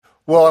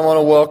Well, I want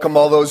to welcome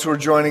all those who are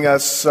joining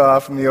us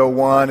from the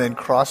O1 and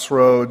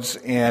Crossroads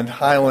and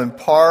Highland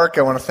Park.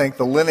 I want to thank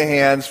the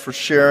Linehans for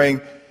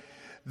sharing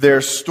their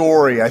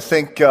story. I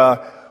think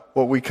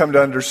what we come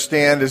to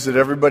understand is that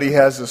everybody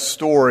has a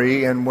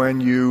story, and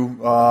when you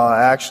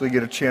actually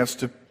get a chance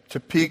to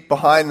peek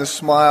behind the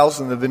smiles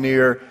and the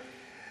veneer,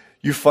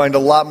 you find a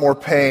lot more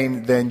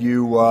pain than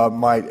you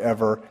might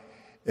ever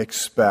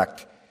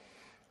expect.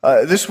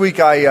 This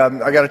week I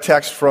got a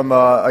text from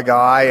a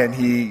guy, and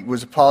he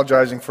was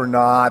apologizing for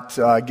not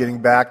getting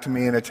back to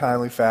me in a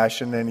timely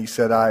fashion, and he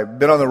said, I've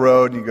been on the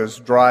road, and he goes,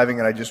 driving,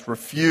 and I just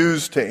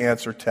refuse to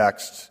answer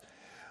texts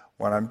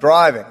when I'm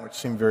driving, which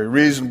seemed very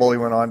reasonable. He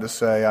went on to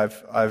say,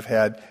 I've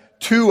had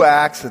 2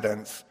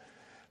 accidents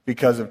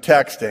because of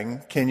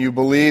texting. Can you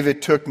believe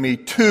it took me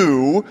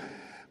 2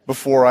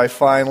 before I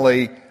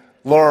finally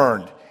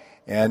learned?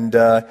 And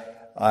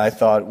I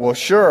thought, well,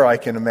 sure, I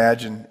can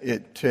imagine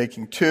it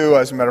taking 2.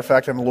 As a matter of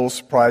fact, I'm a little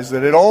surprised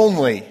that it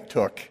only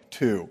took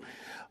 2.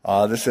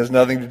 This has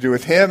nothing to do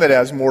with him. It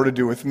has more to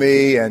do with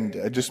me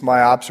and just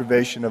my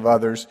observation of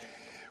others.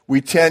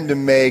 We tend to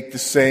make the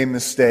same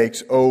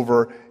mistakes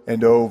over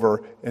and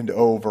over and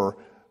over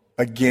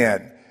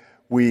again.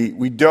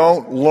 We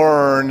don't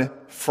learn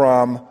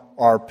from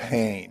our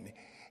pain.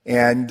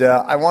 And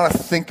I want to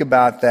think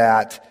about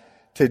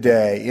that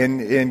today.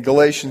 In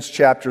Galatians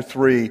chapter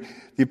 3,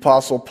 the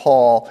Apostle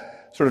Paul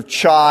sort of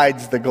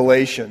chides the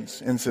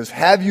Galatians and says,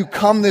 have you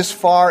come this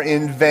far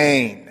in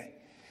vain?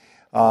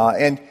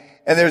 And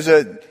there's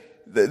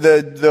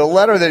the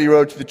letter that he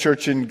wrote to the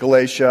church in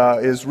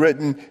Galatia is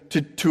written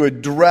to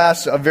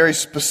address a very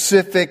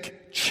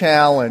specific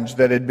challenge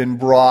that had been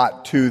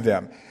brought to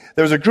them.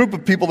 There was a group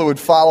of people that would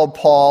follow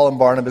Paul and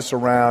Barnabas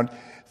around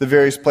the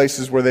various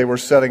places where they were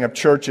setting up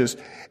churches,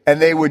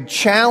 and they would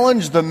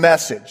challenge the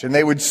message, and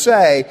they would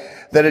say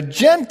that a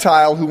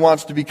Gentile who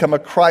wants to become a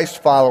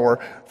Christ follower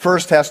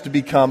first has to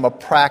become a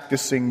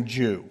practicing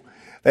Jew.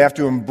 They have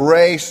to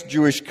embrace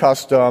Jewish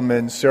custom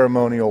and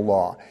ceremonial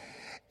law.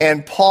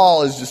 And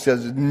Paul just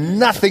has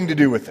nothing to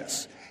do with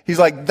this. He's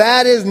like,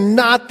 that is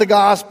not the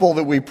gospel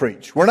that we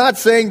preach. We're not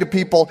saying to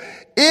people,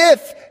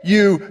 if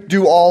you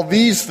do all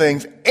these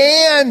things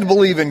and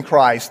believe in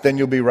Christ, then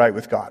you'll be right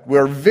with God.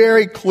 We're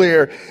very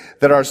clear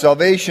that our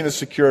salvation is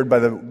secured by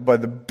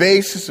the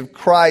basis of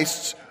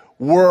Christ's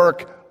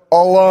work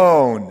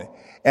alone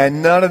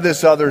and none of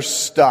this other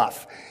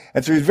stuff.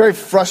 And so he's very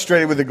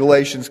frustrated with the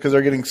Galatians because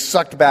they're getting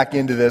sucked back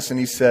into this. And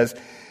he says,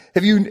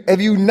 have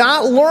you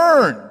not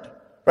learned?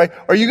 Right?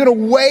 Are you going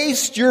to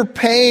waste your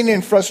pain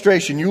and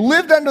frustration? You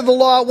lived under the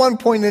law at one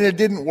point and it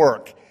didn't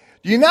work.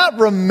 Do you not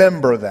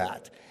remember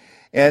that?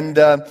 And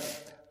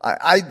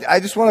I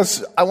just want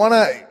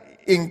to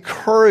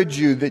encourage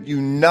you that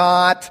you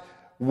not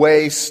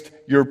waste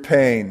your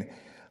pain.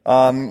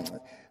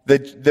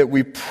 That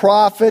we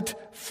profit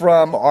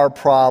from our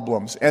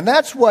problems. And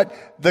that's what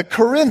the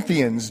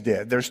Corinthians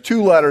did. There's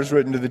 2 letters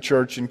written to the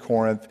church in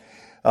Corinth.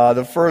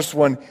 The first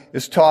one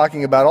is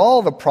talking about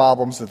all the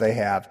problems that they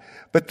have.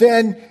 But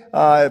then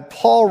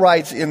Paul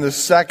writes in the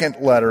second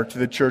letter to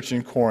the church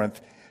in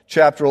Corinth,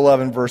 chapter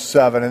 11, verse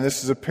 7, and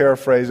this is a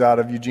paraphrase out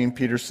of Eugene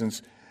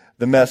Peterson's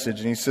The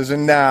Message. And he says,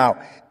 and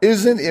now,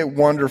 isn't it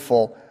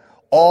wonderful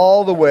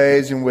all the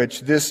ways in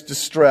which this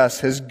distress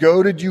has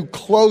goaded you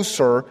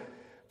closer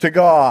to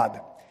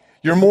God?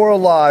 You're more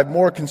alive,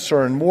 more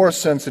concerned, more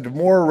sensitive,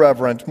 more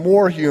reverent,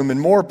 more human,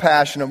 more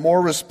passionate, more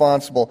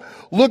responsible.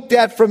 Looked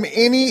at from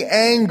any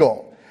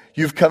angle,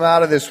 you've come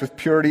out of this with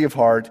purity of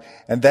heart,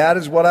 and that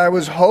is what I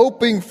was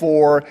hoping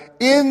for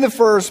in the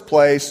first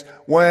place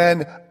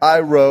when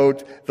I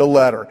wrote the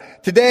letter.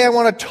 Today I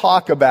want to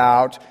talk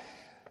about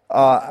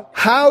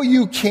how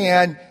you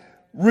can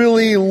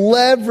really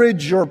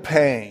leverage your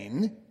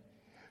pain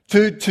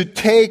to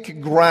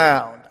take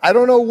ground. I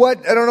don't know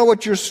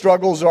what your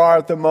struggles are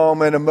at the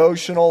moment: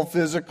 emotional,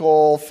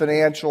 physical,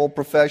 financial,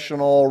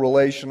 professional,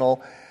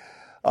 relational,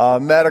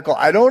 medical.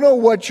 I don't know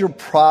what your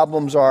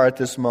problems are at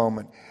this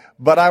moment.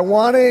 But I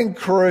want to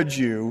encourage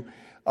you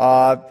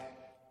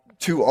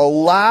to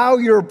allow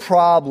your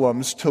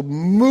problems to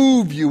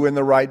move you in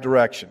the right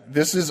direction.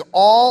 This is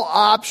all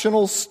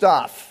optional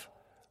stuff,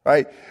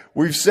 right?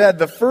 We've said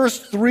the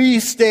first 3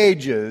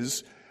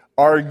 stages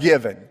are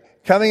given.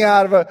 Coming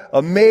out of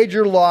a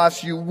major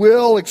loss, you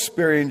will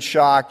experience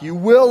shock, you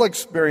will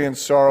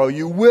experience sorrow,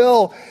 you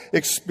will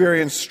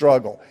experience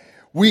struggle.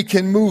 We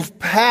can move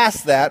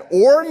past that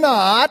or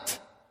not.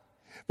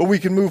 But we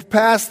can move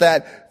past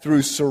that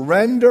through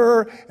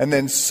surrender and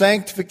then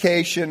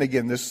sanctification.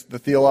 Again, this is the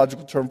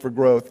theological term for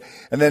growth.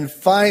 And then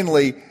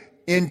finally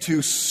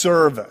into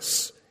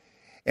service.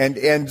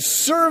 And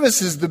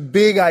service is the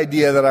big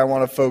idea that I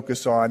want to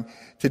focus on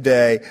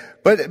today.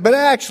 But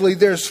actually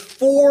there's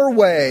 4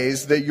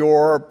 ways that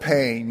your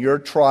pain, your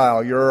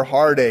trial, your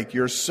heartache,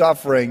 your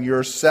suffering,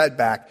 your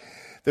setback,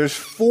 there's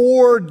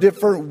 4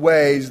 different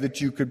ways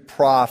that you could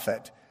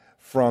profit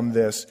from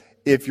this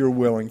if you're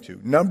willing to.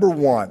 Number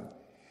 1.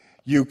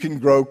 You can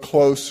grow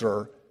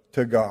closer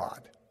to God.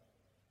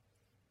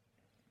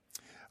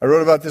 I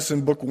wrote about this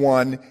in book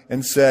 1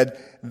 and said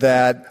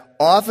that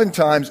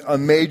oftentimes a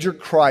major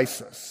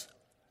crisis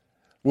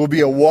will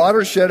be a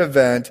watershed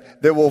event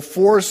that will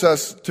force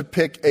us to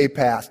pick a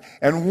path.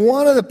 And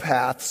one of the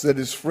paths that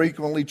is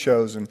frequently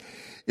chosen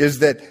is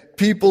that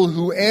people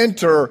who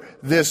enter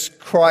this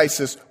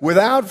crisis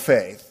without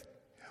faith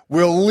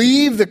will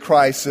leave the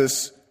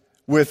crisis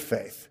with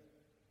faith.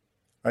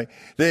 Right?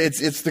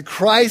 It's the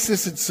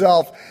crisis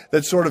itself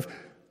that sort of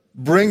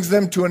brings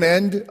them to an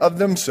end of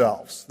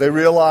themselves. They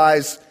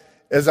realize,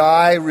 as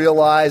I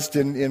realized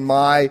in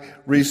my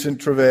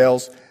recent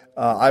travails,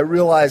 I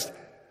realized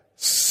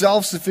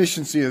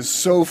self-sufficiency is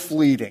so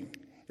fleeting.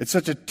 It's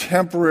such a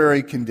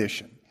temporary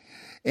condition.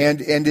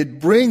 And it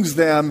brings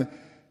them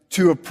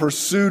to a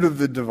pursuit of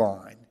the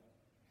divine.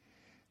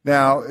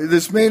 Now,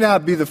 this may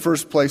not be the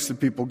first place that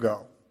people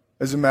go.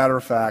 As a matter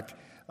of fact,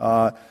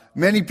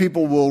 many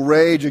people will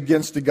rage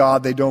against a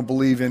God they don't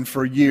believe in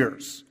for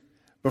years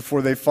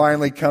before they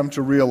finally come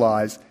to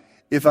realize,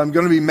 if I'm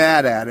going to be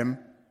mad at him,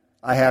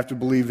 I have to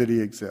believe that he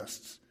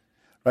exists.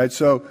 Right?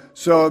 So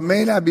it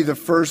may not be the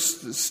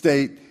first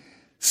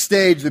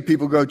stage that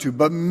people go to,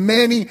 but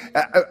many,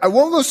 I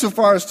won't go so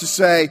far as to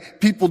say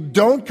people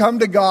don't come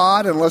to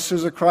God unless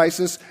there's a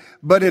crisis,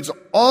 but it's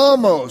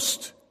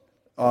almost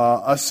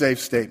a safe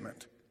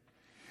statement.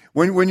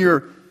 When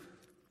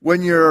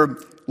you're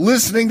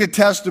listening to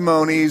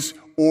testimonies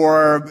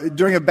or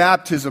during a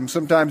baptism,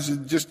 sometimes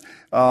just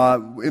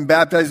in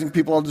baptizing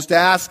people, I'll just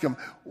ask them,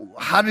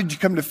 how did you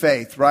come to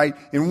faith, right?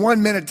 In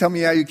 1 minute, tell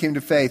me how you came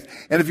to faith.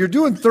 And if you're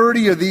doing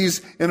 30 of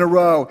these in a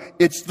row,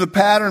 the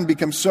pattern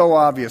becomes so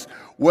obvious.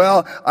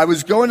 Well, I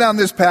was going down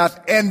this path,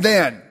 and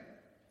then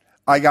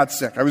I got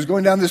sick. I was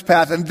going down this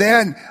path, and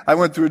then I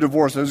went through a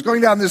divorce. I was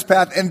going down this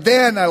path, and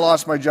then I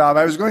lost my job.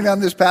 I was going down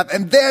this path,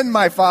 and then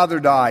my father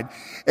died.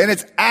 And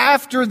it's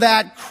after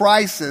that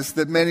crisis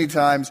that many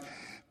times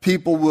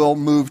people will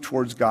move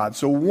towards God.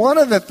 So one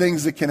of the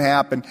things that can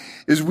happen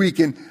is we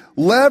can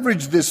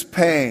leverage this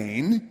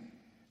pain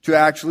to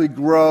actually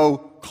grow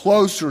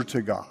closer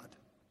to God.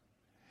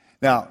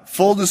 Now,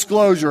 full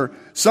disclosure,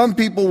 some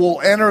people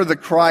will enter the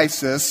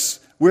crisis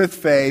with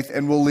faith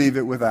and will leave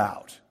it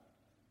without.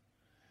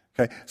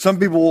 Okay? Some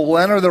people will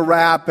enter the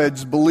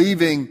rapids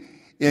believing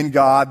in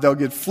God. They'll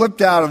get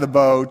flipped out of the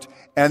boat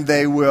and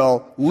they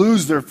will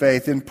lose their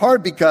faith, in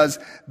part because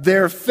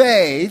their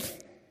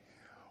faith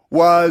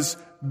was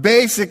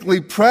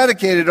basically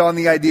predicated on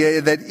the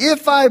idea that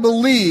if I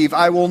believe,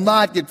 I will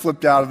not get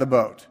flipped out of the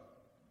boat.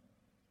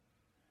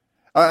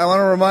 I want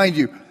to remind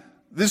you,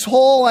 this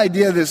whole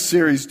idea of this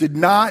series did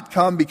not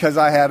come because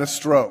I had a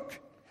stroke.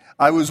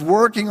 I was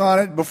working on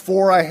it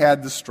before I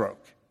had the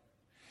stroke.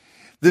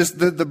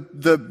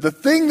 The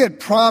thing that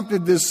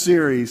prompted this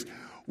series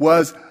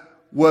was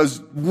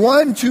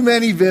one too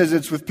many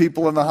visits with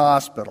people in the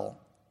hospital,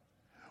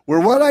 where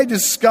what I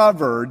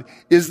discovered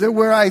is that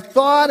where I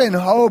thought and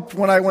hoped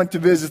when I went to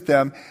visit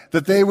them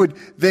that they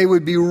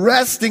would be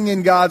resting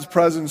in God's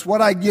presence,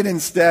 what I get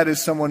instead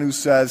is someone who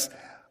says,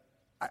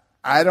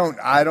 I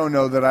don't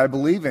know that I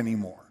believe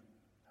anymore.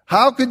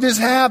 How could this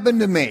happen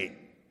to me?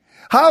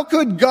 How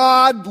could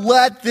God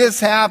let this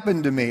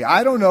happen to me?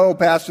 I don't know,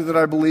 Pastor, that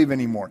I believe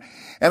anymore.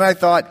 And I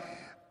thought,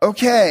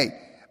 okay,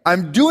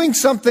 I'm doing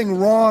something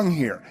wrong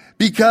here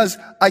because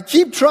I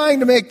keep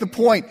trying to make the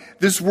point,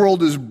 this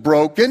world is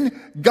broken.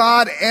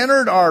 God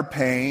entered our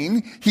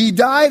pain. He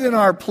died in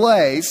our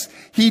place.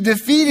 He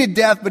defeated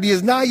death, but he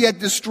has not yet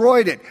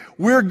destroyed it.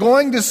 We're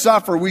going to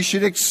suffer. We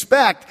should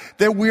expect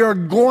that we are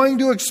going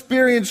to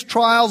experience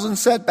trials and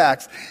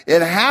setbacks.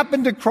 It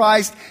happened to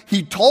Christ.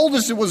 He told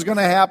us it was going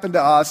to happen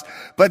to us,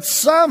 but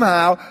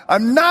somehow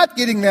I'm not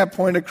getting that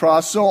point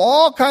across. So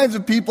all kinds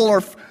of people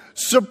are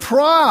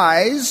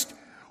surprised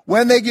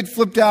when they get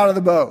flipped out of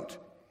the boat.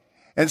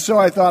 And so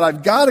I thought,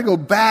 I've got to go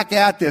back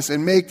at this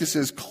and make this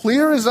as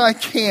clear as I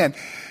can.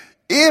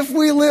 If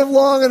we live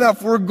long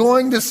enough, we're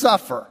going to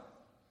suffer.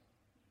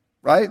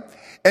 Right?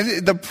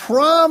 And the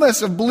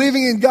promise of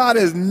believing in God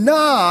is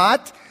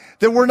not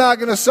that we're not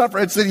going to suffer.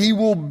 It's that he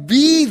will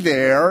be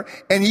there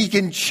and he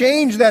can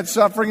change that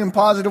suffering in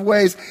positive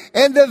ways.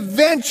 And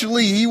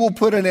eventually he will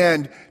put an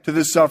end to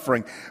the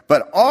suffering.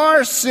 But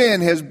our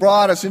sin has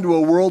brought us into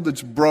a world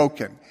that's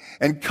broken.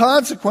 And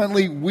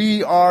consequently,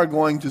 we are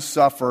going to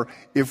suffer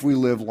if we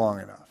live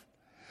long enough.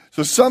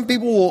 So some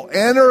people will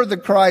enter the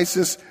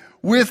crisis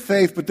with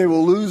faith, but they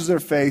will lose their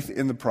faith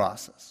in the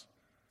process.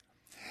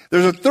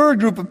 There's a third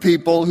group of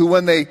people who,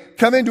 when they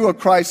come into a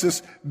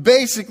crisis,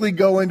 basically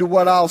go into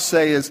what I'll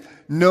say is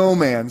no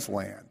man's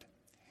land.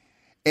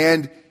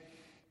 And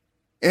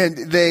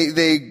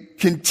they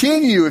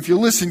continue, if you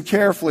listen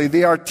carefully,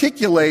 they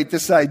articulate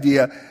this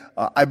idea,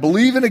 I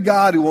believe in a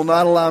God who will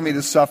not allow me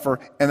to suffer,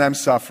 and I'm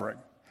suffering.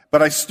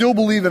 But I still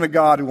believe in a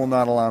God who will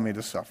not allow me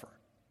to suffer.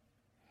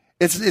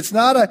 It's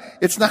not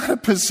a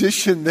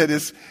position that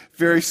is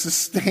very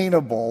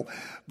sustainable,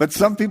 but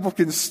some people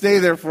can stay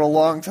there for a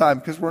long time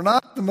because we're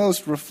not the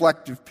most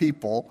reflective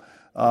people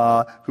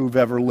who've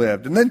ever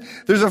lived. And then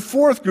there's a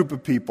fourth group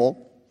of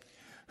people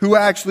who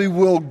actually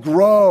will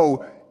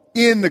grow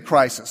in the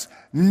crisis,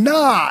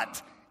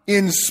 not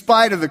in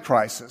spite of the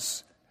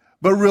crisis,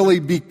 but really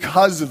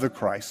because of the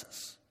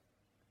crisis.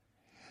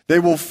 They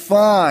will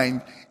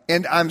find,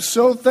 and I'm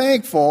so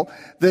thankful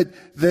that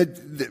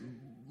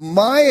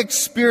my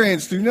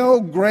experience, through no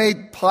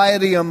great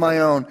piety on my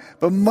own,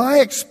 but my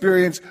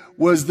experience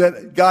was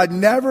that God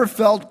never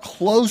felt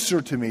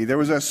closer to me. There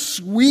was a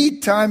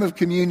sweet time of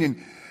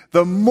communion.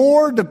 The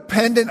more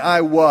dependent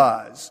I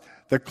was,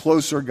 the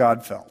closer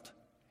God felt.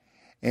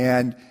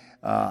 And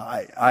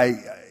I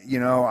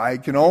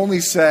can only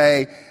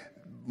say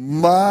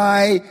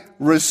my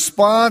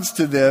response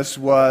to this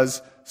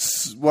was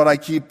what I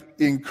keep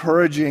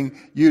encouraging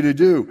you to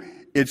do.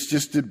 It's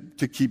just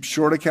to keep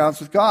short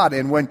accounts with God.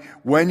 And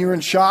when you're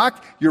in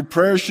shock, your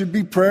prayers should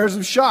be prayers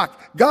of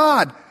shock.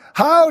 God,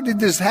 how did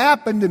this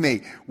happen to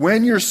me?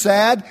 When you're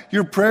sad,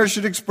 your prayers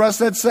should express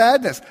that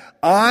sadness.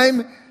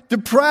 I'm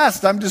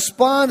depressed. I'm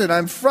despondent.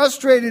 I'm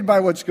frustrated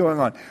by what's going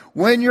on.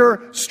 When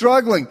you're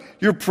struggling,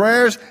 your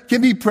prayers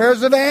can be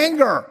prayers of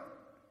anger.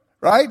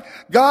 Right?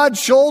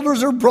 God's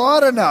shoulders are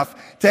broad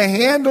enough to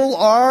handle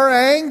our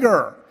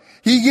anger.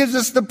 He gives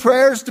us the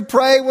prayers to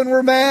pray when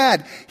we're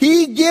mad.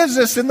 He gives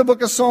us in the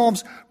book of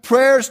Psalms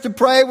prayers to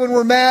pray when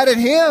we're mad at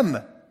Him.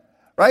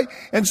 Right?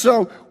 And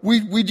so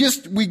we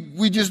just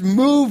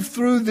moved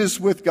through this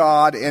with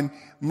God, and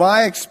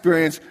my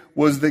experience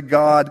was that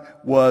God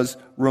was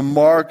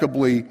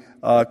remarkably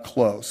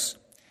close.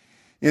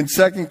 In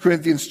 2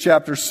 Corinthians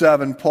chapter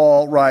 7,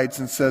 Paul writes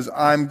and says,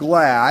 I'm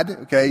glad,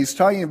 okay, he's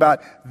talking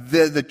about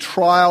the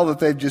trial that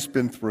they've just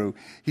been through.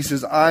 He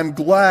says, I'm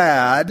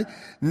glad,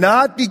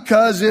 not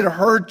because it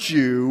hurt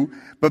you,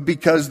 but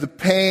because the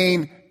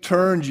pain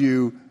turned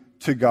you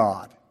to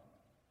God.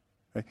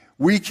 Okay?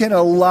 We can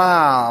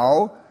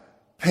allow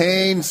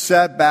pain,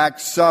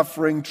 setbacks,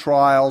 suffering,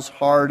 trials,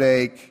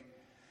 heartache,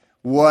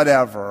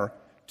 whatever,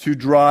 to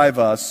drive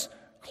us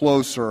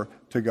closer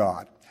to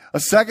God.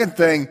 A second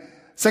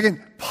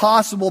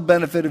possible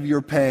benefit of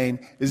your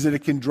pain is that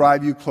it can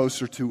drive you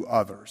closer to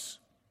others.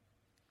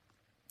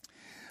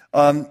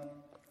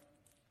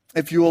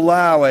 If you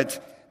allow it,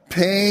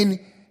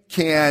 pain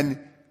can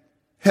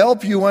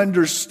help you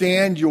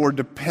understand your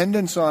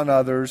dependence on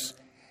others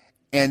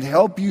and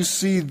help you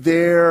see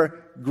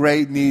their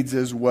great needs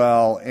as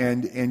well,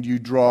 and you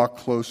draw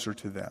closer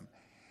to them.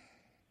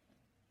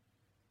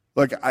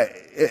 Look,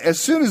 as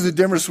soon as the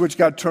dimmer switch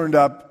got turned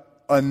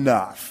up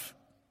enough,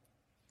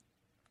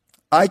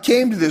 I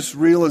came to this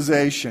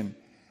realization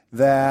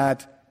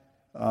that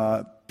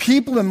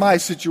people in my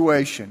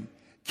situation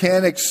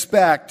can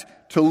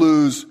expect to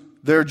lose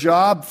their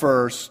job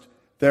first,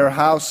 their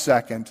house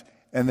second,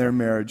 and their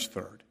marriage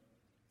third.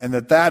 And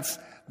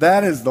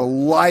that is the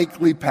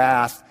likely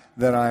path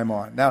that I'm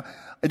on. Now,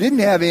 I didn't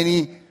have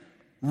any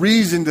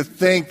reason to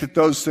think that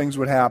those things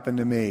would happen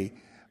to me,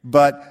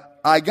 but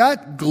I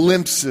got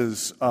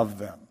glimpses of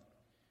them.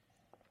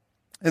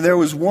 And there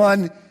was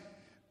one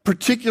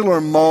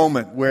particular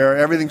moment where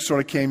everything sort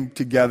of came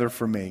together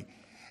for me.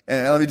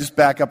 And let me just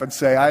back up and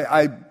say,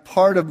 I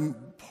part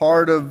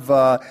of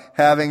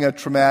having a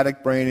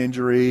traumatic brain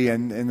injury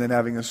and then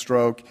having a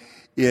stroke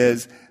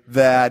is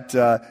that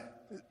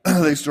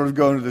they sort of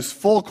go into this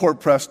full court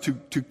press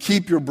to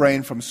keep your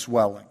brain from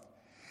swelling,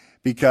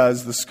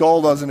 because the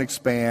skull doesn't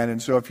expand,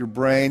 and so if your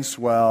brain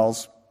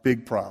swells,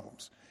 big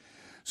problems.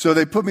 So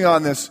they put me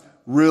on this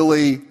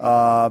really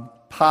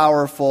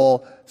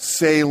powerful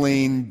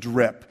saline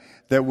drip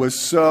that was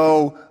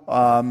so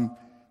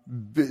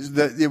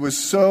that it was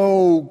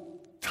so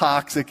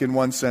toxic in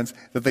one sense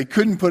that they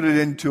couldn't put it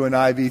into an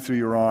IV through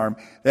your arm.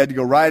 They had to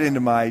go right into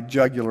my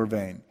jugular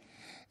vein.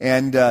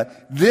 And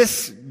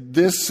this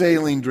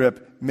saline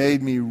drip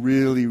made me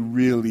really,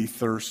 really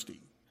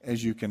thirsty,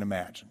 as you can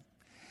imagine.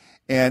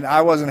 And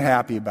I wasn't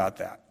happy about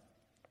that.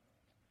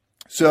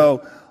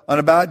 So on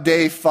about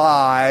day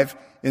 5,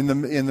 in the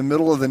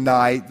middle of the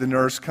night, the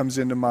nurse comes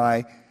into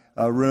my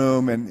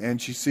room,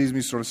 and she sees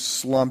me sort of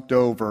slumped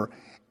over,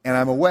 and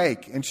I'm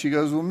awake. And she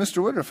goes, well,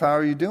 Mr. Woodruff, how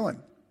are you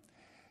doing?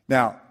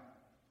 Now,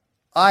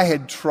 I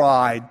had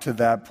tried to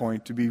that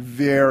point to be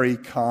very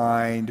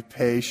kind,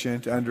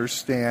 patient,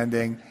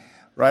 understanding,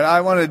 right?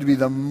 I wanted to be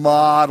the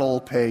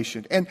model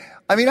patient. And,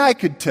 I mean, I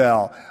could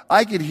tell.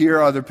 I could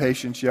hear other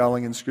patients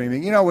yelling and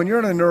screaming. You know, when you're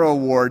in a neuro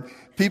ward,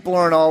 people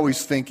aren't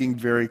always thinking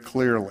very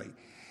clearly.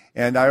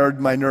 And I heard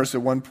my nurse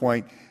at one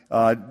point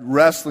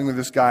wrestling with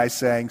this guy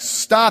saying,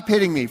 stop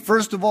hitting me.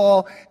 First of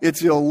all,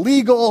 it's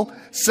illegal.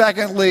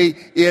 Secondly,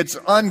 it's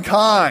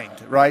unkind,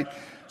 right?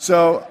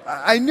 So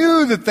I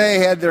knew that they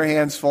had their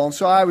hands full, and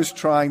so I was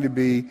trying to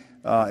be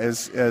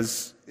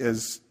as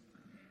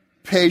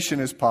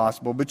patient as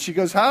possible. But she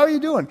goes, how are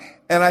you doing?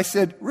 And I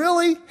said,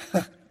 really?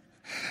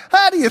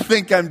 How do you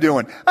think I'm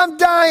doing? I'm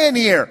dying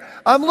here.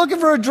 I'm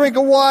looking for a drink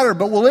of water,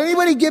 but will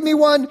anybody give me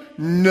one?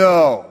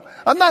 No.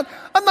 I'm not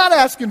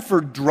asking for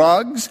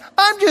drugs.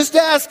 I'm just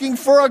asking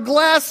for a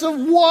glass of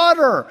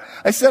water.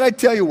 I said, I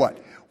tell you what,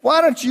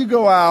 why don't you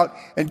go out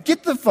and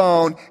get the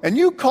phone and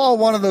you call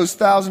one of those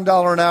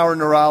 $1,000 an hour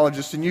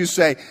neurologists and you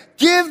say,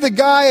 give the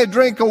guy a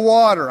drink of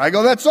water. I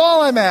go, that's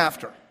all I'm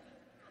after.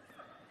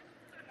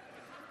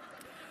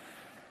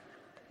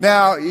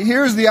 Now,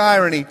 here's the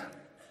irony.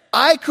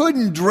 I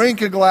couldn't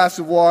drink a glass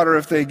of water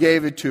if they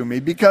gave it to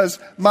me because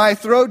my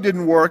throat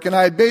didn't work, and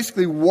I had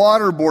basically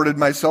waterboarded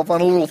myself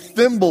on a little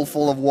thimble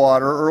full of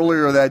water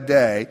earlier that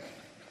day.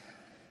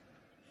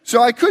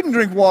 So I couldn't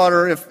drink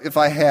water if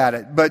I had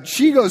it. But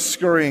she goes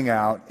scurrying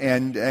out,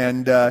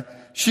 and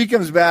she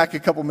comes back a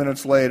couple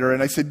minutes later,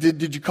 and I said,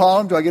 Did you call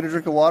him? Do I get a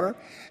drink of water?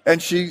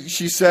 And she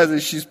says,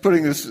 as she's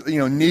putting this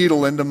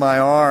needle into my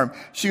arm,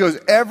 she goes,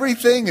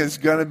 everything is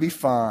going to be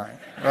fine,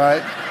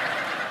 right?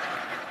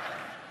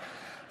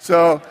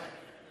 So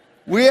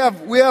we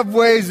have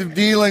ways of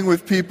dealing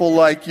with people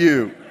like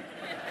you.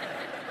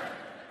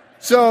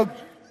 So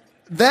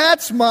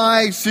that's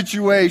my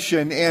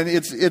situation, and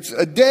it's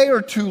a day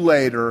or two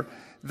later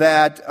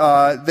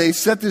that they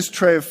set this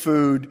tray of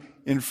food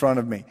in front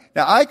of me.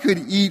 Now, I could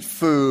eat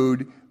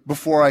food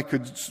before I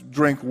could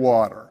drink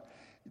water.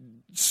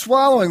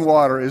 Swallowing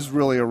water is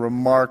really a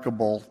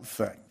remarkable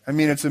thing. I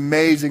mean, it's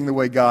amazing the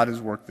way God has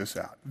worked this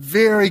out.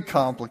 Very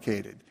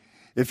complicated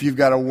if you've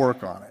got to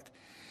work on it.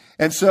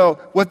 And so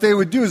what they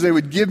would do is they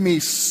would give me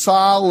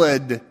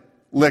solid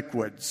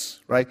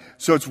liquids, right?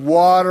 So it's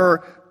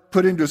water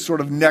put into a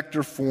sort of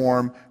nectar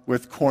form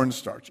with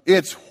cornstarch.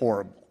 It's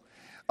horrible.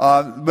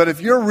 But if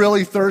you're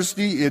really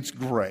thirsty, it's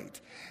great.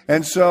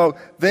 And so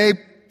they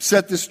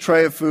set this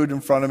tray of food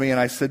in front of me, and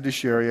I said to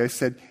Sherry, I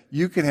said,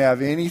 you can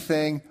have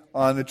anything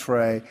on the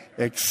tray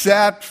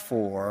except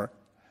for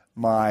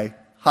my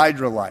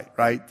Hydrolyte,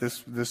 right?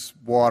 This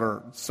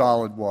water,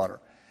 solid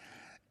water.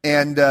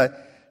 And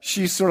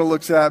she sort of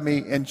looks at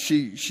me, and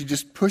she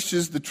just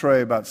pushes the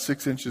tray about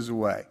 6 inches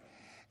away.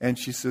 And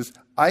she says,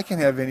 I can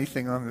have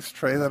anything on this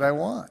tray that I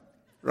want,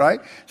 right?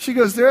 She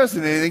goes, there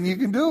isn't anything you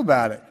can do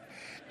about it.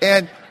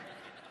 And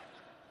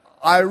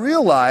I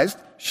realized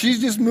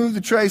she's just moved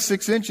the tray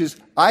 6 inches.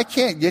 I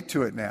can't get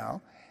to it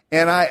now.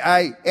 And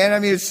I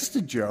mean, it's just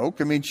a joke.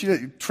 I mean,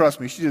 trust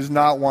me, she does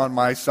not want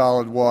my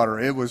solid water.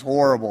 It was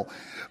horrible.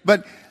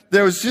 But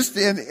there was just,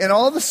 and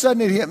all of a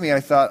sudden it hit me.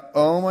 I thought,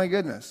 oh my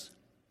goodness.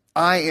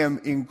 I am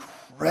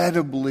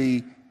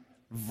incredibly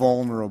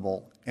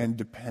vulnerable and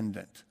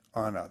dependent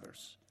on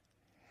others.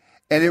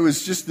 And it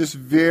was just this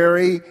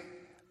very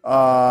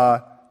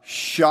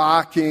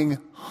shocking,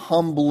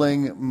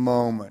 humbling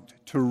moment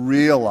to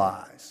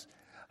realize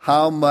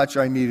how much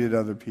I needed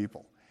other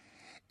people.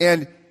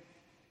 And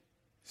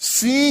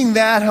seeing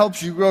that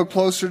helps you grow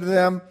closer to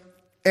them.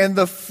 And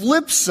the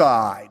flip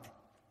side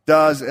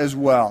does as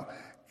well.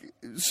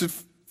 So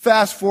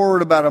fast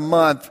forward about a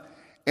month,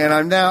 and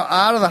I'm now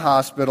out of the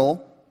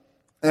hospital,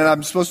 and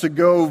I'm supposed to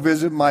go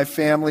visit my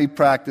family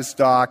practice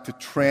doc to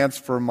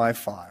transfer my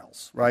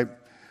files, right?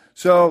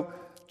 So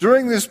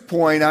during this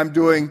point,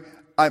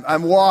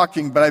 I'm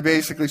walking, but I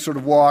basically sort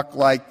of walk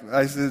like,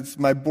 it's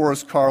my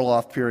Boris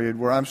Karloff period,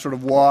 where I'm sort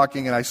of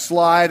walking, and I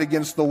slide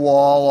against the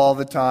wall all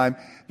the time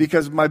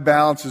because my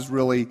balance is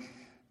really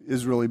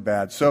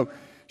bad. So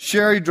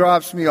Sherry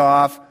drops me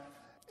off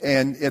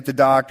at the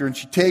doctor, and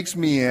she takes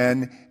me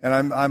in,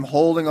 and I'm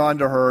holding on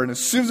to her, and as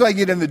soon as I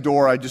get in the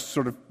door, I just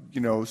sort of,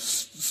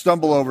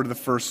 stumble over to the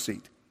first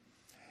seat.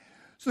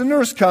 So the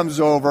nurse comes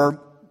over.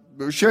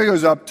 Sherry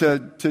goes up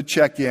to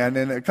check in,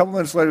 and a couple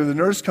minutes later, the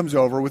nurse comes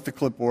over with the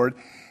clipboard,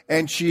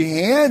 and she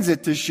hands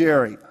it to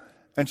Sherry,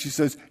 and she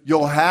says,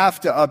 you'll have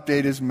to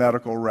update his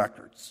medical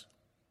records,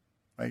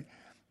 right?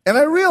 And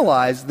I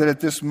realize that at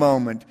this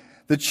moment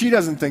that she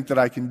doesn't think that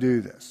I can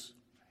do this.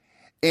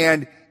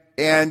 And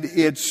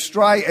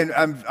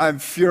I'm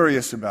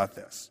furious about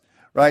this,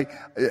 right?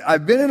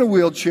 I've been in a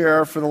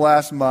wheelchair for the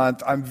last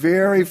month. I'm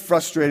very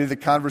frustrated that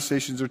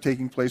conversations are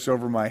taking place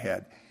over my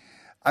head.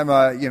 I'm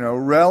a,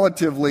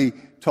 relatively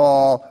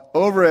tall,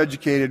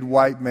 overeducated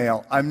white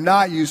male. I'm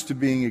not used to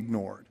being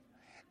ignored,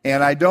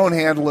 and I don't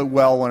handle it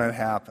well when it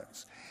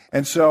happens.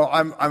 And so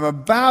I'm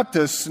about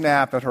to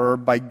snap at her.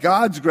 By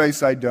God's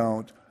grace, I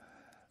don't.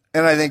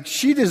 And I think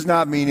she does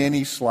not mean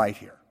any slight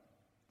here.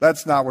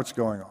 That's not what's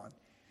going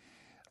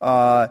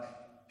on.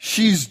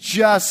 She's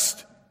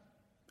just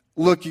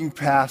looking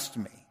past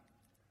me,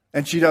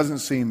 and she doesn't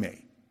see me.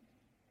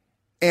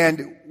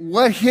 And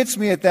what hits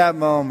me at that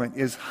moment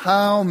is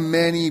how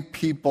many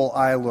people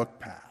I look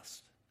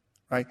past,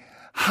 right?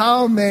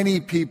 How many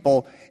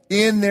people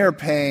in their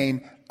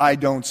pain, I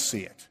don't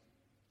see it,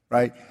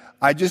 right?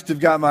 I just have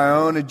got my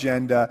own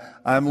agenda.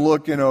 I'm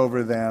looking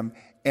over them,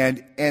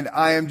 and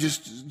I am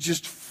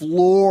just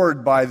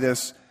floored by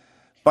this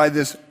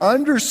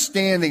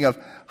understanding of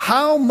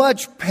how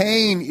much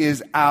pain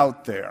is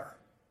out there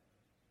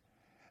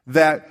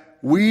that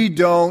we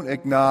don't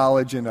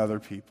acknowledge in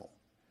other people.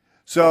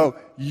 So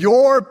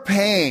your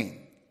pain,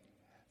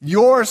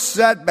 your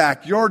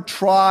setback, your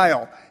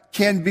trial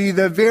can be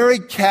the very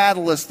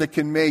catalyst that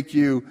can make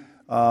you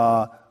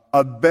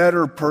a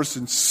better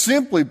person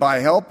simply by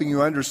helping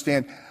you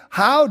understand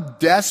how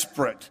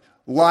desperate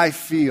life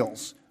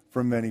feels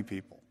for many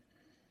people.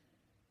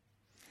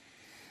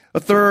 A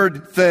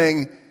third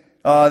thing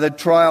that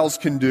trials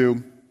can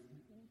do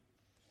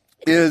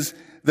is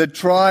that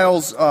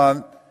trials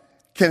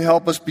can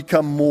help us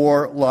become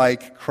more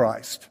like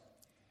Christ.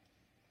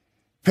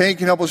 Pain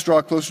can help us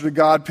draw closer to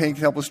God. Pain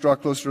can help us draw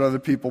closer to other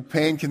people.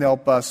 Pain can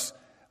help us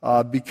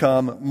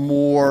become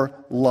more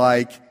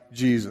like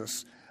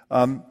Jesus.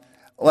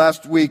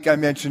 Last week I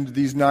mentioned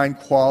these 9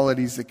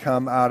 qualities that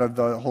come out of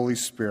the Holy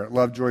Spirit: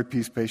 love, joy,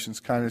 peace, patience,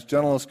 kindness,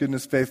 gentleness,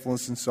 goodness,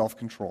 faithfulness, and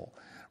self-control.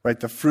 Right?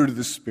 The fruit of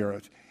the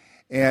Spirit.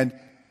 And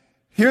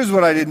here's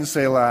what I didn't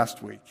say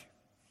last week.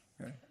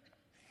 Okay?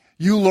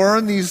 You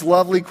learn these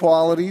lovely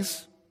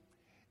qualities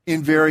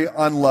in very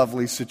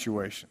unlovely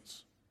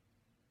situations.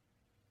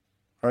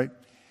 Right?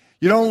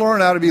 You don't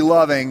learn how to be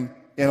loving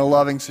in a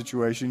loving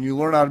situation. You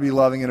learn how to be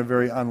loving in a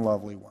very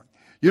unlovely one.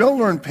 You don't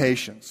learn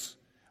patience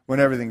when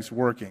everything's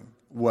working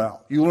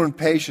well. You learn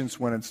patience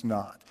when it's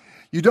not.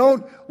 You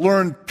don't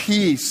learn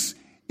peace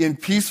in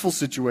peaceful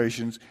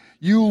situations.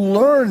 You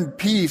learn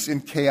peace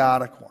in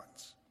chaotic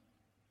ones.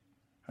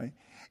 Right?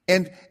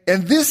 And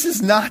this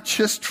is not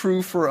just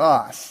true for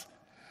us.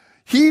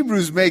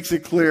 Hebrews makes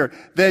it clear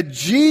that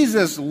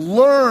Jesus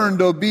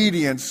learned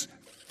obedience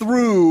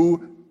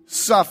through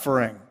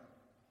suffering.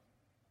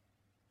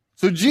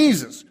 So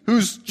Jesus,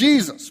 who's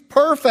Jesus?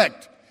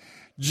 Perfect.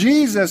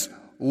 Jesus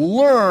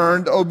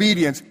learned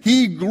obedience.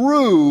 He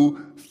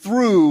grew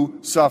through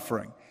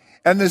suffering.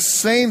 And the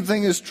same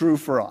thing is true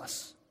for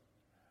us.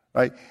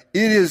 Right?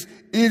 It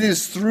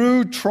is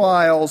through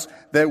trials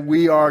that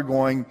we are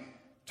going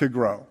to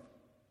grow.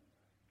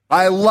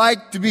 I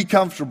like to be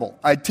comfortable.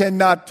 I tend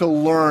not to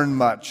learn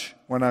much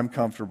when I'm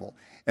comfortable.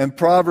 And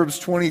Proverbs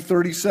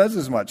 20:30 says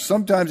as much.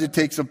 Sometimes it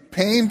takes a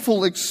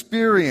painful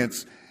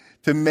experience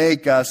to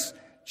make us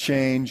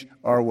change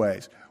our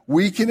ways.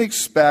 We can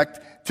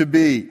expect to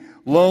be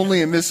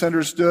lonely and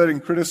misunderstood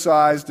and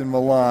criticized and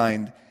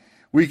maligned.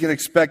 We can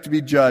expect to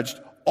be judged.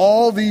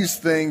 All these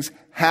things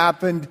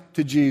happened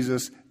to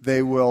Jesus.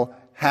 They will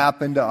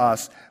happen to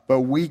us,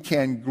 but we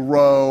can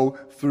grow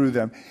through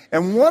them.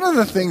 And one of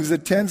the things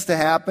that tends to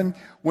happen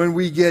when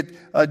we get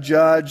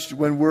judged,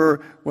 when we're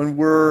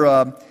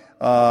maligned,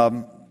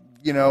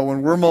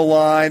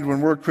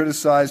 when we're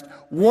criticized,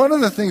 one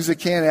of the things that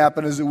can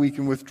happen is that we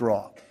can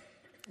withdraw.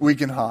 We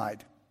can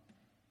hide.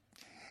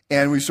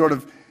 And we sort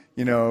of,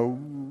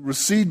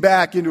 recede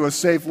back into a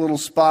safe little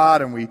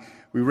spot, and we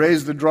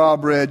raise the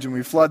drawbridge, and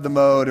we flood the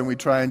moat, and we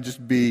try and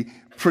just be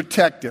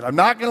protected. I'm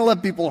not going to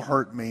let people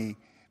hurt me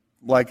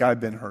like I've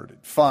been hurted.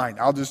 Fine,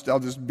 I'll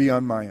just be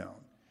on my own.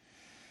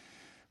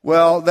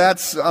 Well,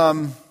 that's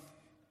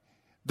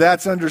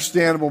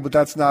understandable, but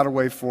that's not a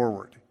way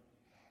forward.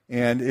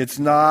 And it's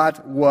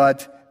not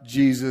what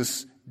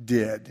Jesus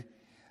did.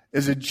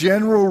 As a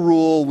general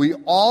rule, we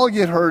all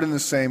get hurt in the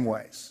same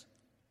ways.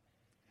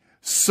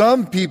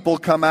 Some people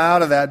come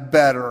out of that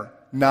better,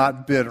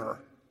 not bitter.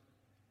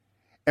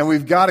 And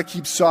we've got to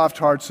keep soft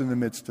hearts in the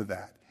midst of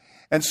that.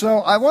 And so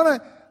I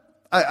want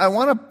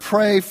to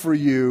pray for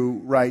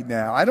you right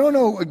now. I don't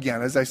know,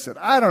 again, as I said,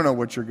 I don't know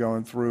what you're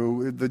going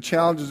through. The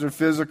challenges are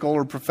physical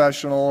or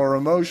professional or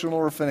emotional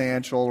or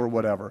financial or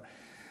whatever.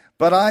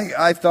 But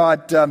I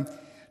thought,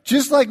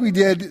 just like we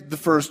did the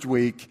first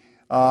week,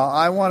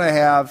 I want to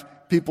have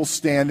people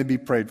stand and be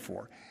prayed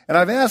for. And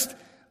I've asked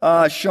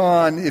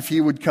Sean if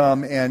he would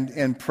come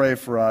and pray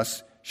for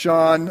us.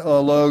 Sean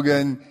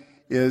Logan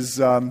is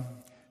Sean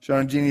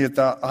and Jeannie at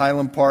the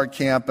Highland Park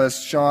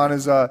campus. Sean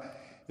is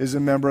a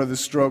member of the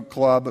Stroke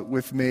Club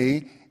with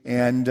me,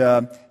 and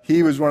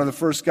he was one of the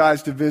first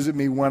guys to visit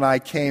me when I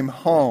came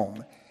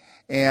home.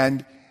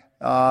 And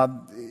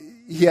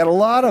he had a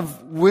lot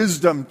of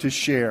wisdom to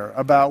share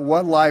about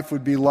what life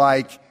would be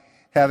like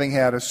having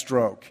had a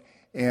stroke.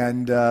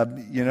 And,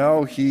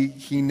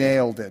 he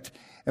nailed it.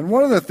 And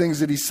one of the things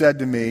that he said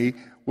to me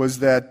was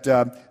that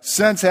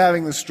since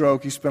having the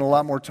stroke, he spent a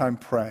lot more time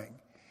praying.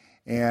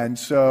 And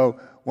so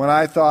when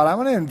I thought, I'm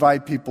going to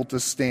invite people to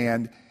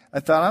stand,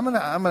 I thought, I'm going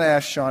to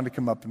ask Sean to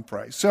come up and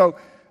pray. So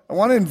I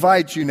want to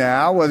invite you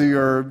now, whether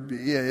you're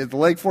at the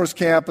Lake Forest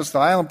campus, the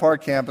Highland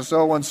Park campus,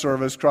 O1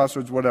 service,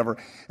 Crossroads, whatever.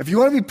 If you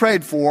want to be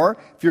prayed for,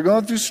 if you're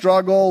going through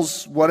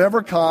struggles,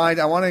 whatever kind,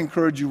 I want to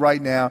encourage you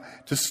right now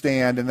to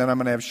stand, and then I'm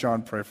going to have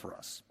Sean pray for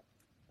us.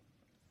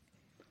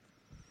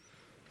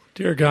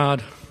 Dear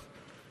God,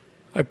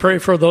 I pray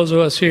for those of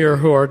us here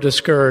who are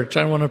discouraged.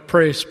 I want to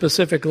pray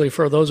specifically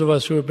for those of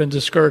us who have been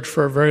discouraged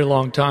for a very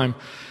long time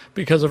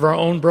because of our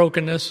own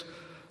brokenness,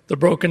 the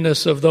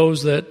brokenness of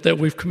those that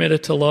we've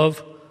committed to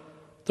love,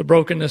 the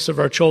brokenness of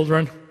our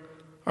children,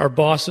 our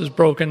boss's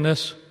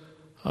brokenness.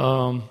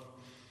 That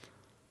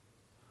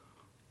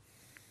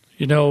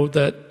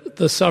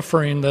the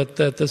suffering that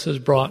this has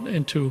brought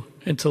into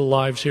the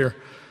lives here,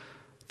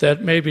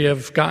 that maybe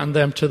have gotten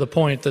them to the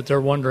point that they're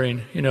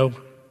wondering,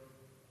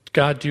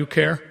 God, do you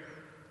care?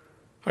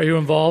 Are you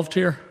involved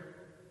here?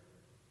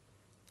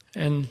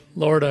 And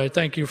Lord, I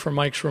thank you for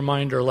Mike's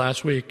reminder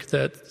last week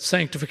that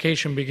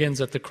sanctification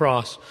begins at the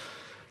cross,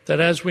 that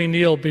as we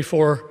kneel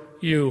before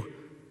you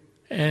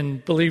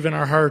and believe in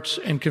our hearts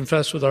and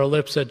confess with our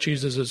lips that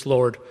Jesus is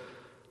Lord,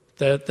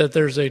 that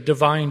there's a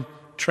divine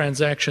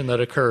transaction that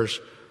occurs,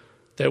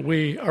 that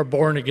we are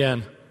born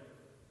again,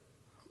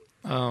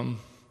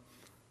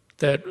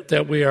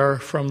 that we are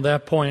from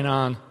that point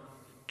on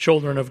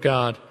children of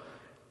God,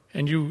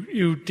 And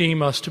you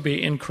deem us to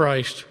be in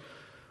Christ,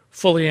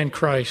 fully in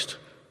Christ,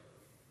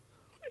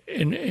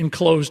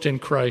 enclosed in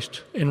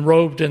Christ,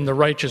 enrobed in the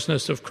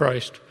righteousness of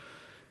Christ.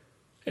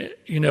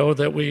 You know,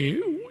 that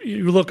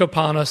you look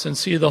upon us and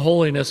see the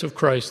holiness of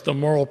Christ, the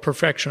moral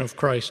perfection of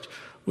Christ,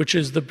 which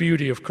is the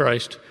beauty of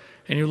Christ.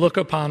 And you look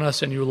upon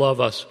us and you love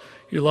us.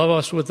 You love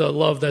us with a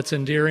love that's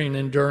endearing,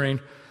 enduring,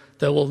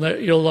 that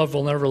your love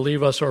will never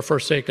leave us or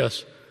forsake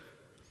us.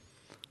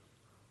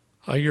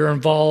 You're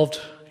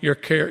involved, you're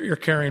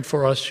caring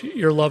for us.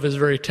 Your love is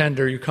very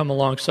tender. You come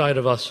alongside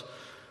of us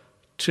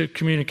to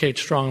communicate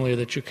strongly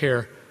that you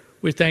care.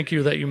 We thank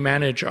you that you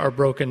manage our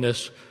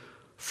brokenness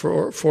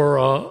for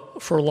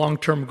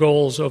long-term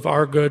goals of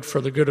our good,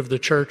 for the good of the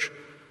church,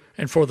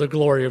 and for the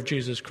glory of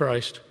Jesus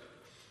Christ.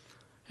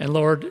 And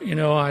Lord, you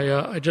know,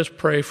 I just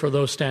pray for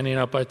those standing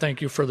up. I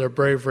thank you for their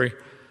bravery.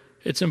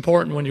 It's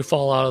important when you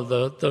fall out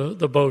of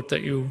the boat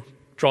that you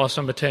draw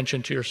some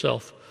attention to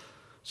yourself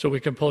so we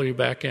can pull you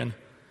back in.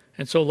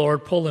 And so,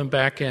 Lord, pull them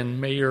back in.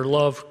 May your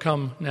love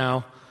come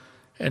now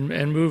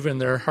and move in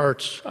their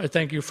hearts. I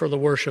thank you for the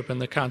worship and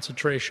the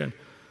concentration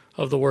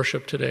of the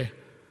worship today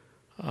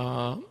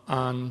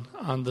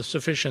on the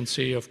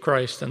sufficiency of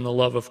Christ and the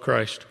love of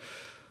Christ.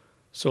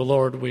 So,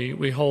 Lord,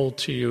 we hold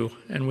to you,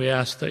 and we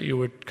ask that you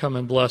would come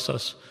and bless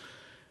us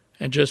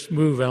and just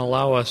move and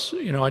allow us.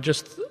 You know, I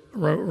just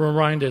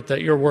reminded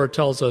that your word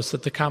tells us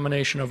that the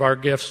combination of our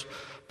gifts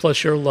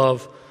plus your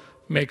love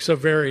makes a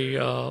very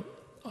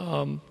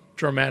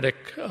dramatic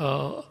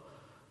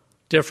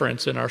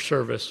difference in our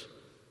service.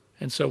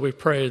 And so we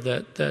pray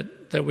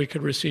that we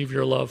could receive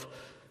your love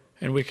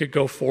and we could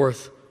go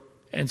forth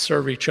and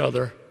serve each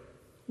other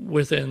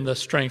within the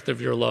strength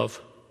of your love.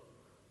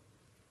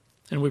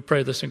 And we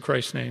pray this in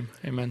Christ's name.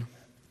 Amen.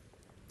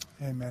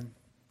 Amen.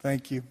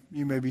 Thank you.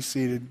 You may be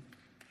seated.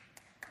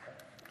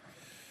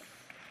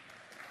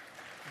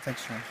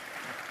 Thanks, Sean.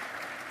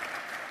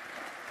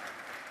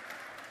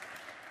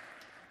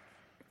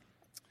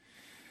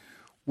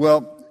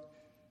 Well,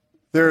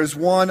 there's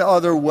one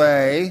other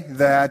way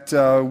that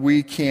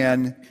we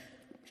can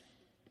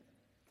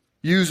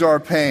use our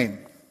pain.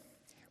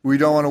 We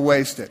don't want to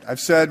waste it. I've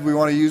said we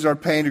want to use our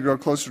pain to grow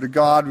closer to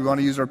God. We want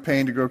to use our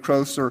pain to grow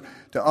closer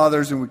to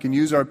others, and we can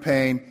use our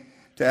pain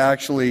to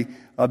actually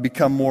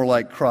become more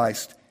like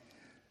Christ.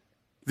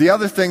 The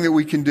other thing that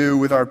we can do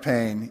with our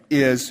pain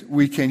is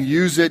we can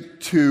use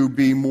it to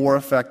be more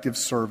effective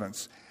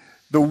servants.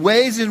 The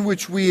ways in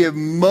which we have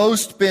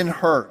most been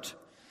hurt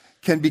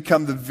can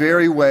become the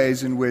very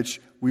ways in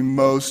which we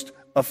most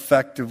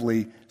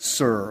effectively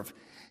serve.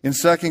 In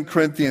 2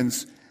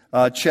 Corinthians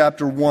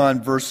chapter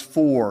 1, verse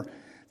 4,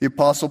 the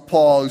Apostle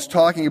Paul, who's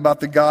talking about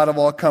the God of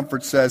all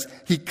comfort, says,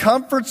 He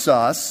comforts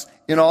us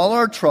in all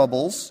our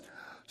troubles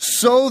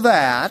so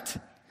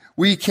that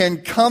we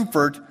can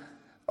comfort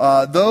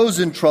those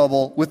in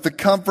trouble with the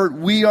comfort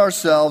we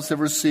ourselves have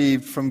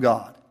received from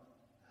God.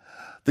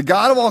 The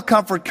God of all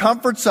comfort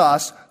comforts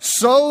us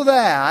so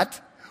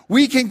that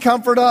we can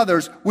comfort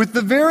others with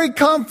the very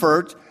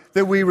comfort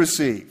that we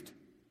received.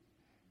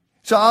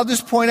 So I'll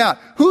just point out,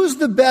 who's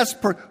the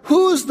best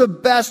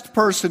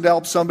person to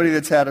help somebody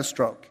that's had a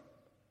stroke?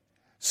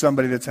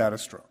 Somebody that's had a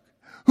stroke.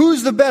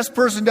 Who's the best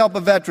person to help a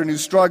veteran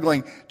who's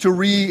struggling to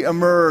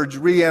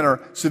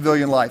re-enter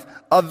civilian life?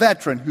 A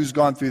veteran who's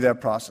gone through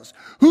that process.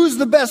 Who's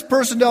the best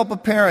person to help a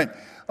parent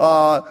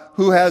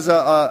who has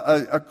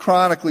a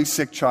chronically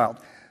sick child?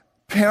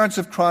 Parents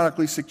of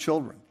chronically sick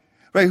children.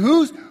 Right?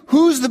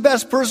 Who's the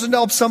best person to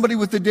help somebody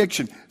with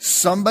addiction?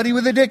 Somebody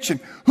with addiction.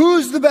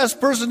 Who's the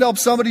best person to help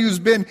somebody who's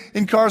been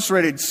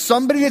incarcerated?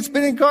 Somebody that's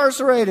been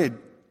incarcerated.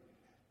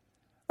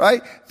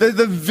 Right?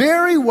 The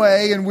very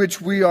way in which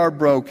we are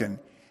broken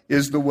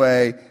is the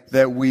way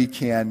that we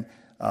can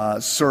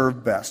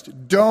serve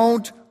best.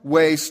 Don't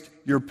waste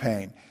your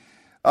pain.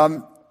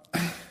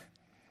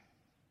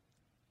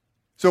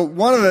 So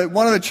one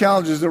of the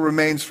challenges that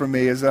remains for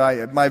me is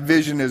that my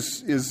vision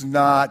is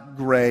not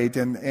great,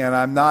 and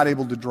I'm not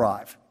able to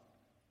drive.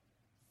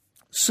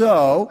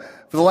 So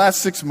for the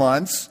last 6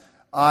 months,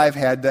 I've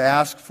had to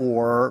ask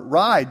for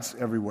rides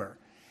everywhere,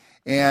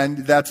 and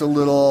that's a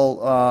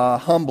little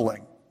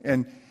humbling.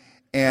 And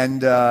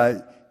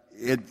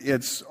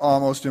it's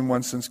almost in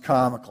one sense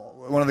comical.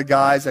 One of the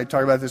guys, I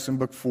talk about this in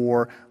book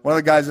 4, one of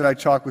the guys that I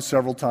talk with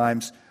several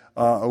times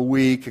a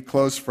week, a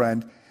close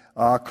friend,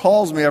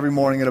 calls me every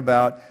morning at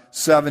about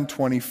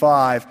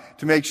 7:25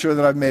 to make sure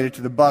that I've made it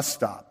to the bus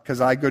stop,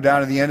 because I go down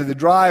to the end of the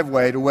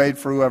driveway to wait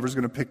for whoever's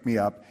going to pick me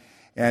up.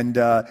 And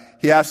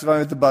he asked if I'm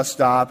at the bus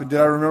stop, and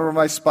did I remember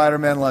my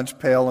Spider-Man lunch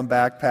pail and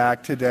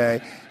backpack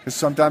today, because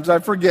sometimes I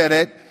forget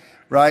it,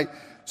 right?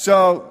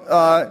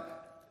 So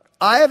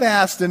I have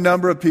asked a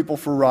number of people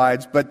for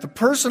rides, but the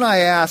person I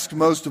asked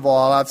most of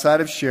all, outside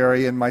of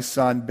Sherry and my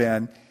son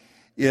Ben,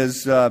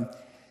 is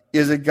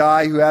a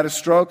guy who had a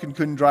stroke and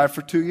couldn't drive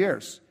for 2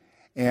 years.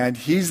 And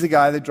he's the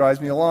guy that drives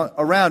me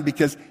around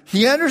because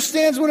he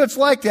understands what it's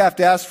like to have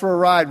to ask for a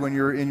ride when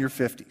you're in your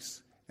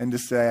 50s and to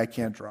say, I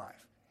can't drive.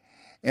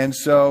 And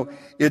so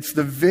it's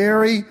the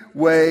very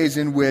ways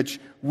in which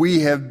we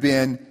have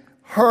been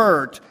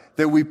hurt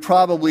that we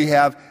probably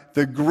have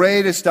the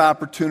greatest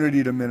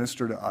opportunity to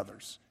minister to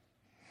others.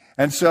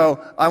 And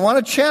so I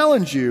want to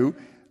challenge you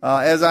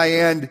as I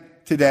end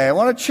today. I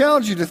want to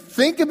challenge you to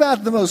think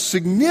about the most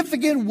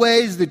significant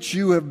ways that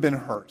you have been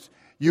hurt,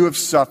 you have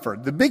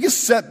suffered, the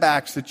biggest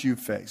setbacks that you've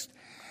faced.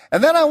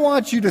 And then I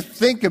want you to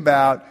think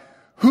about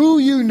who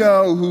you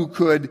know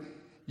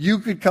you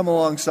could come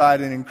alongside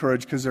and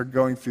encourage because they're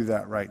going through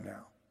that right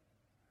now.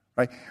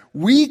 Right?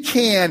 We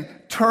can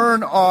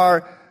turn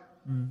our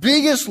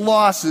biggest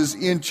losses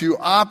into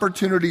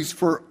opportunities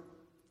for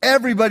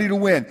everybody to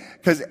win,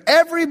 because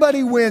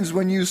everybody wins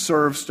when you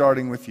serve,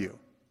 starting with you.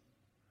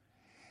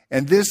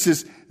 And this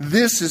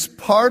is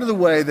part of the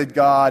way that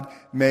God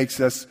makes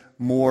us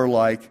more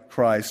like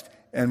Christ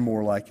and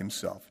more like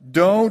himself.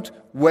 Don't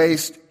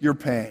waste your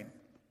pain.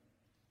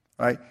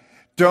 Right?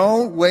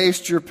 Don't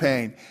waste your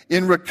pain.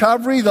 In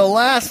recovery, the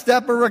last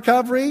step of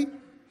recovery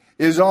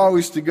is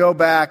always to go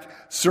back,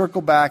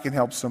 circle back, and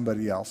help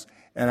somebody else.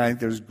 And I think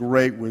there's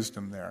great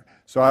wisdom there.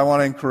 So I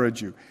want to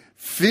encourage you.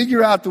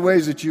 Figure out the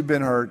ways that you've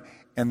been hurt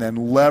and then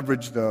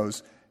leverage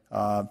those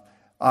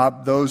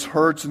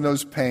hurts and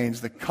those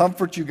pains, the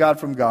comfort you got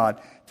from God,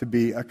 to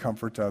be a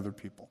comfort to other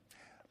people.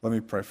 Let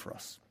me pray for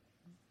us.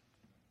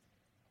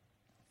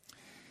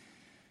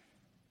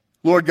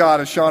 Lord God,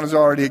 as Sean has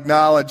already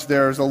acknowledged,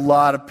 there's a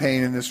lot of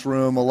pain in this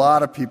room, a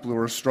lot of people who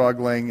are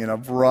struggling in a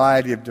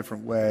variety of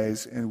different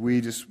ways, and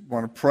we just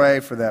want to pray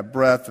for that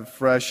breath of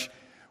fresh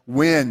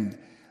wind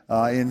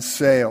in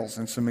sails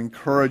and some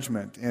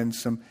encouragement and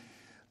some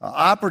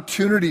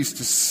opportunities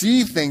to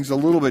see things a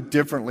little bit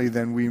differently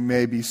than we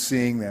may be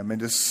seeing them,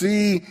 and to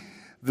see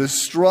the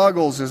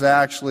struggles as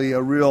actually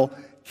a real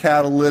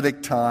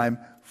catalytic time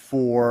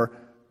for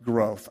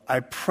growth. I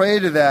pray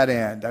to that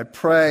end. I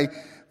pray,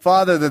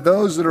 Father, that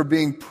those that are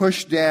being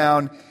pushed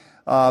down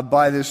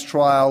by this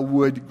trial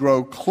would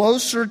grow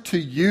closer to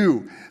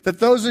you, that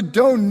those that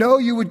don't know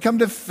you would come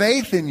to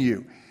faith in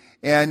you,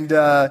 and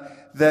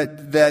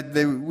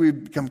that we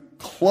become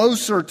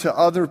closer to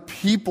other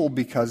people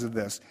because of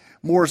this,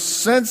 more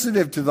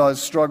sensitive to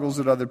those struggles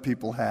that other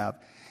people have,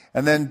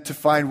 and then to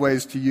find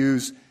ways to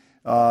use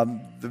the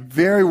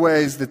very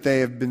ways that they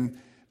have been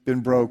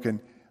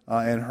broken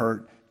and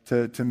hurt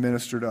to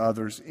minister to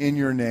others in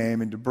your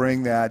name and to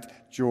bring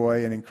that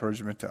joy and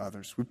encouragement to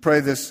others. We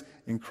pray this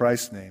in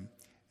Christ's name.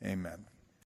 Amen.